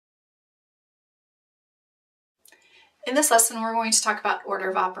In this lesson, we're going to talk about order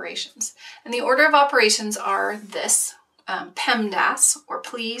of operations. And the order of operations are this, Pemdas, or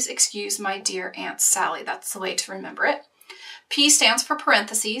please excuse my dear Aunt Sally. That's the way to remember it. P stands for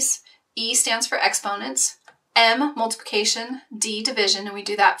parentheses, E stands for exponents, M multiplication, D division, and we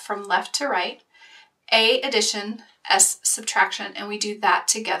do that from left to right, A addition, S subtraction, and we do that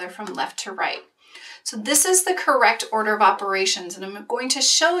together from left to right. So this is the correct order of operations, and I'm going to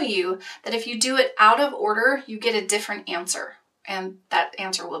show you that if you do it out of order, you get a different answer, and that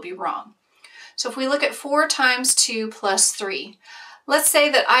answer will be wrong. So if we look at 4 times 2 plus 3, let's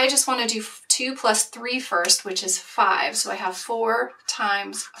say that I just want to do 2 plus 3 first, which is 5. So I have 4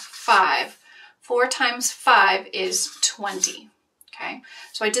 times 5. 4 times 5 is 20. Okay,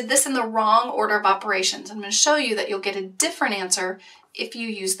 so I did this in the wrong order of operations. I'm going to show you that you'll get a different answer if you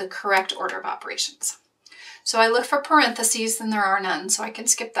use the correct order of operations. So I look for parentheses, and there are none, so I can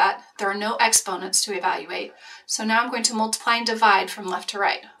skip that. There are no exponents to evaluate. So now I'm going to multiply and divide from left to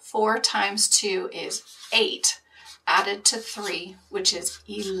right. 4 times 2 is 8, added to 3, which is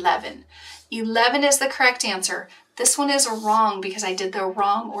 11. 11 is the correct answer. This one is wrong because I did the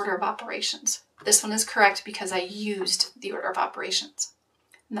wrong order of operations. This one is correct because I used the order of operations.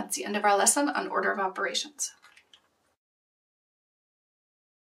 And that's the end of our lesson on order of operations.